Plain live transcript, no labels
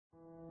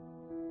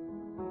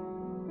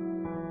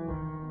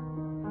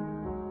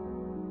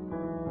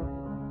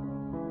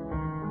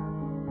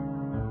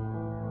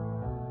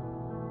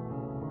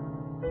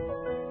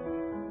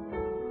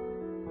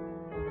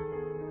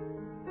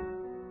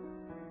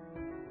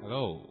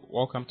Hello,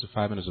 welcome to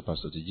 5 Minutes of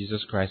Pastor.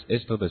 Jesus Christ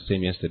is still the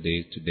same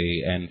yesterday,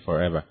 today, and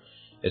forever.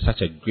 It's such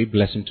a great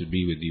blessing to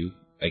be with you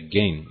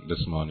again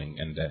this morning,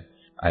 and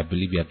I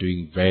believe you are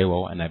doing very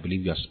well, and I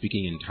believe you are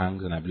speaking in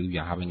tongues, and I believe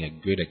you are having a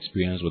great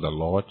experience with the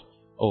Lord.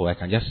 Oh, I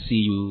can just see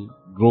you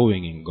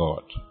growing in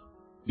God,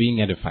 being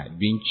edified,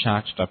 being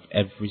charged up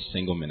every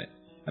single minute,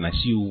 and I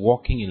see you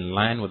walking in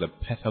line with the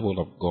perfect will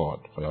of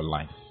God for your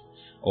life.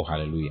 Oh,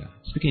 hallelujah.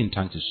 Speaking in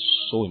tongues is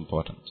so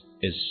important.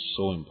 It's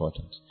so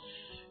important.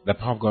 The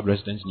power of God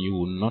residents in you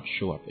will not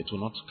show up. It will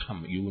not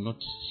come. You will not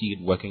see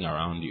it working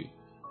around you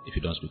if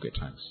you don't speak with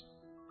tongues.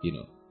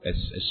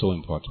 It's so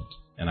important.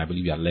 And I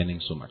believe you are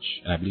learning so much.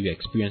 And I believe you're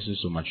experiencing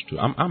so much too.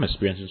 I'm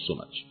experiencing so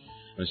much.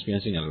 I'm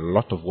experiencing a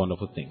lot of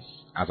wonderful things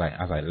as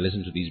I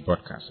listen to these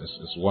broadcasts.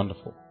 It's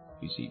wonderful.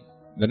 You see.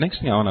 The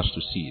next thing I want us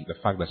to see, the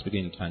fact that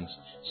speaking in tongues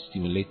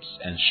stimulates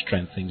and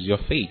strengthens your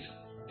faith.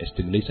 It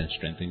stimulates and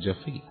strengthens your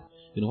faith.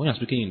 When you're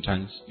speaking in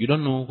tongues, you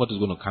don't know what is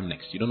going to come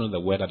next. You don't know the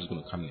word that is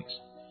going to come next.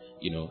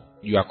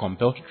 You are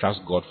compelled to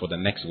trust God for the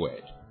next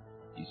word.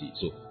 You see,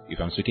 so if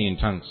I'm speaking in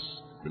tongues,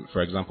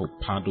 for example,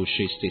 I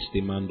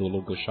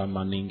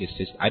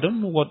don't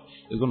know what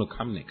is going to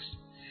come next,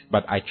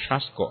 but I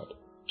trust God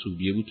to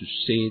be able to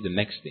say the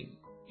next thing.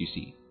 You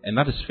see, and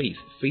that is faith.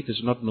 Faith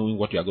is not knowing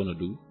what you are going to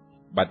do,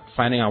 but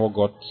finding out what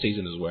God says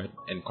in His Word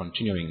and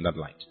continuing in that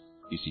light.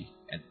 You see,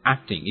 and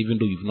acting even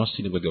though you've not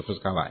seen it with your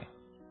physical eye.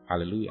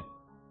 Hallelujah.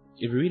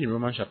 If you read in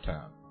Romans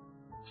chapter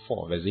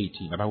 4, verse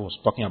 18, the Bible was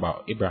talking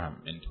about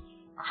Abraham and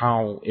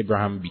how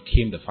Abraham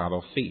became the father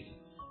of faith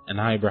and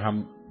how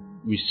Abraham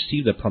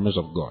received the promise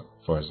of God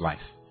for his life.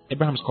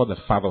 Abraham is called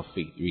the father of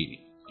faith, really.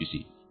 You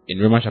see, in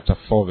Romans chapter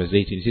 4, verse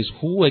 18, it says,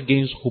 "Who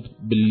against hope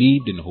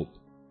believed in hope."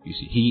 You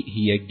see,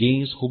 he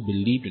against hope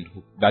believed in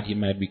hope, that he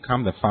might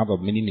become the father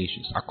of many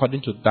nations,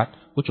 according to that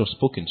which was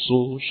spoken,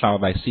 so shall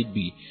thy seed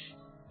be.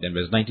 Then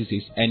verse 19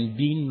 says, "And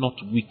being not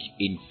weak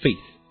in faith."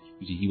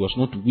 You see, he was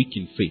not weak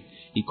in faith.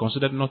 He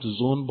considered not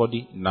his own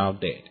body now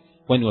dead,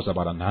 when he was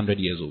about 100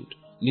 years old,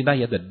 neither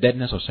yet the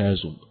deadness of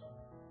Sarah's womb.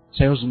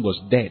 Sarah's womb was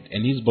dead,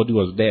 and his body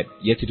was dead,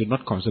 yet he did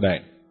not consider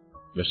it.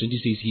 Verse 20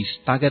 says, "He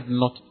staggered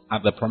not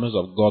at the promise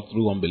of God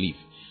through unbelief,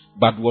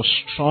 but was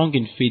strong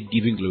in faith,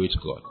 giving glory to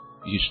God."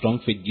 His strong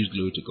faith gives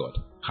glory to God.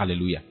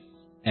 Hallelujah.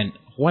 And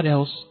what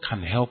else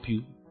can help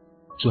you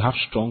to have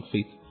strong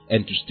faith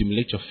and to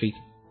stimulate your faith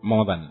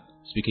more than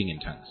speaking in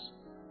tongues?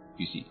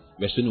 You see,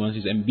 verse 21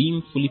 says, "And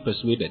being fully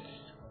persuaded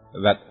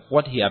that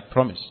what he had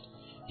promised,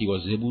 he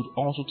was able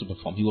also to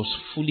perform." He was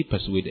fully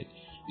persuaded.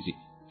 You see,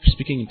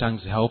 speaking in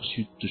tongues helps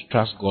you to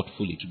trust God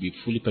fully, to be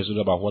fully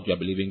persuaded about what you are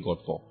believing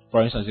God for.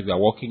 For instance, if you are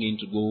walking in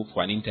to go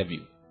for an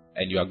interview,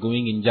 and you are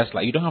going in just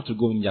like, you don't have to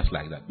go in just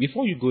like that.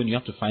 Before you go in, you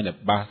have to find a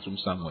bathroom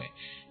somewhere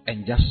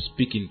and just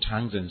speak in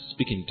tongues and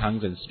speak in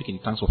tongues and speak in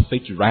tongues for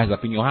faith to rise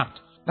up in your heart.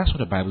 That's what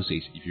the Bible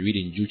says. If you read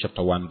in Jude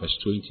chapter 1, verse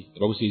 20, the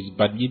Bible says,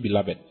 "But ye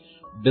beloved,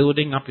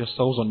 building up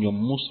yourselves on your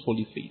most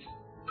holy faith,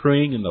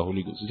 praying in the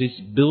Holy Ghost." It says,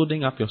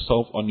 building up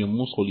yourself on your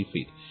most holy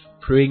faith,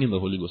 praying in the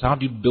Holy Ghost. How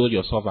do you build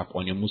yourself up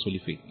on your most holy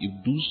faith? You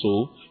do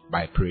so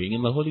by praying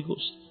in the Holy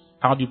Ghost.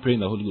 How do you pray in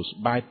the Holy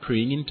Ghost? By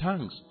praying in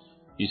tongues.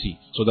 You see,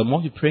 so the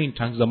more you pray in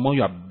tongues, the more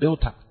you are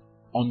built up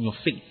on your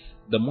faith.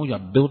 The more you are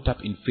built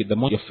up in faith, the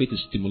more your faith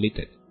is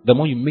stimulated. The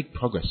more you make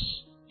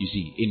progress, you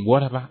see, in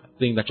whatever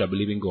thing that you are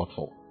believing God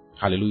for.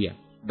 Hallelujah.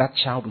 That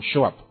child will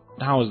show up.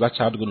 How is that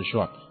child going to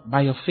show up?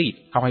 By your faith.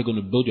 How are you going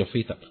to build your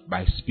faith up?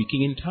 By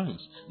speaking in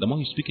tongues. The more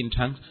you speak in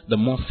tongues, the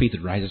more faith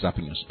rises up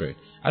in your spirit.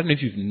 I don't know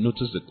if you've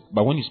noticed it,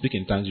 but when you speak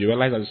in tongues, you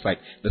realize that it's like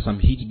there's some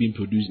heat being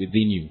produced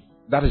within you.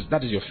 That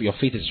is your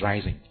faith is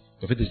rising.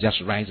 Your faith is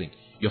just rising.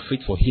 Your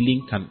faith for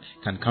healing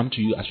can come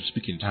to you as you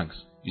speak in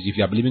tongues. If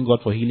you are believing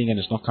God for healing and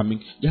it's not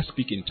coming, just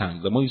speak in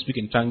tongues. The more you speak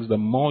in tongues, the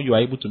more you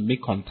are able to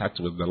make contact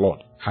with the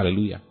Lord.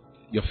 Hallelujah.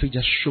 Your faith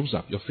just shows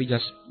up. Your faith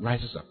just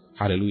rises up.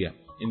 Hallelujah.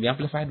 In the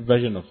Amplified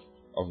version of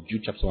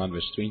Jude chapter 1,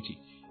 verse 20,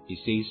 it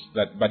says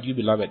that, "But you,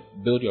 beloved,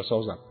 build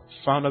yourselves up,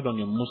 founded on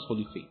your most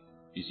holy faith."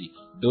 You see,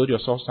 build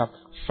yourselves up,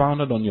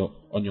 founded on your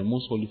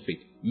most holy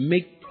faith.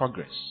 Make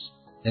progress.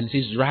 Then it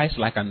says, "Rise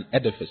like an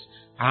edifice,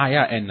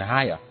 higher and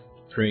higher,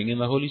 praying in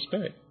the Holy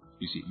Spirit."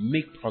 You see,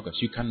 make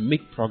progress. You can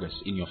make progress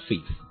in your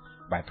faith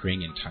by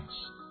praying in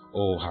tongues.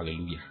 Oh,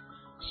 hallelujah.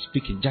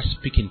 Just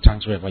speak in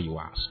tongues wherever you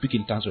are. Speak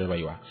in tongues wherever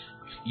you are.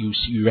 You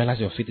realize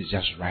your faith is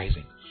just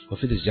rising. Your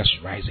faith is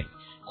just rising.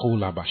 Your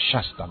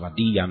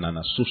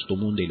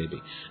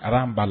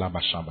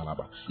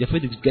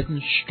faith is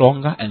getting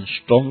stronger and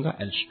stronger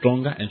and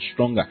stronger and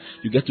stronger.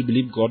 You get to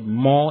believe God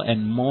more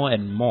and more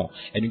and more.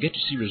 And you get to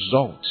see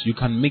results. You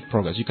can make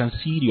progress. You can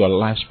see your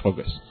life's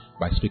progress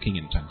by speaking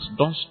in tongues.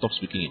 Don't stop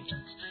speaking in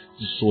tongues.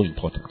 This is so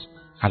important.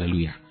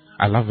 Hallelujah.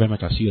 I love very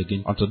much. I'll see you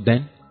again. Until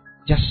then,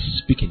 just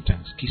speak in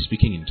tongues. Keep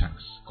speaking in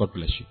tongues. God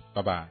bless you.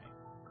 Bye-bye.